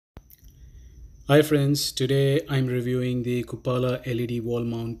Hi friends, today I'm reviewing the Koopala LED wall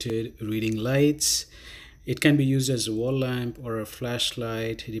mounted reading lights. It can be used as a wall lamp or a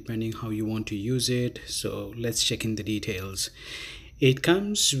flashlight depending how you want to use it. So let's check in the details. It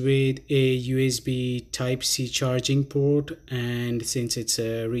comes with a USB Type-C charging port, and since it's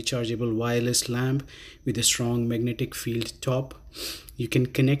a rechargeable wireless lamp with a strong magnetic field top, you can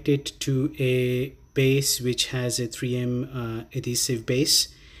connect it to a base which has a 3M adhesive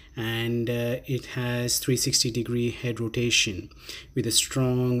base, and it has 360-degree head rotation with a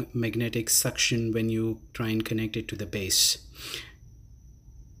strong magnetic suction when you try and connect it to the base.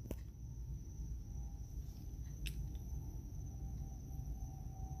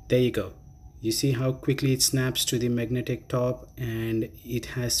 There you go. You see how quickly it snaps to the magnetic top, and it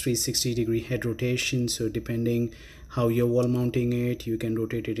has 360-degree head rotation, so depending how you're wall mounting it, you can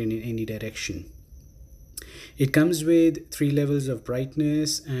rotate it in any direction. It comes with 3 levels of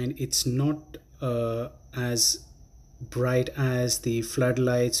brightness, and it's not as bright as the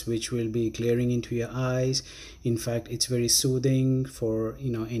floodlights which will be glaring into your eyes. In fact, it's very soothing for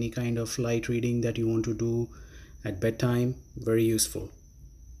any kind of light reading that you want to do at bedtime. Very useful.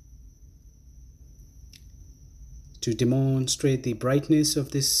 To demonstrate the brightness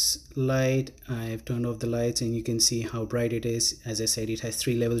of this light, I've turned off the lights and you can see how bright it is. As I said, it has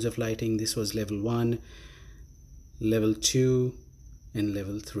 3 levels of lighting. This was level 1, level 2, and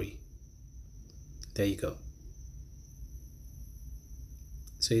level 3. There you go.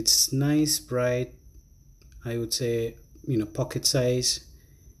 So it's nice, bright, I would say, pocket size,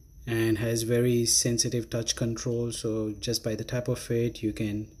 and has very sensitive touch control. So just by the tap of it, you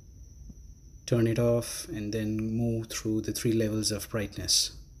can turn it off and then move through the 3 levels of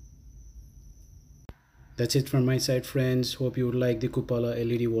brightness. That's it from my side, friends. Hope you would like the Koopala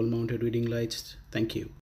LED wall mounted reading lights. Thank you.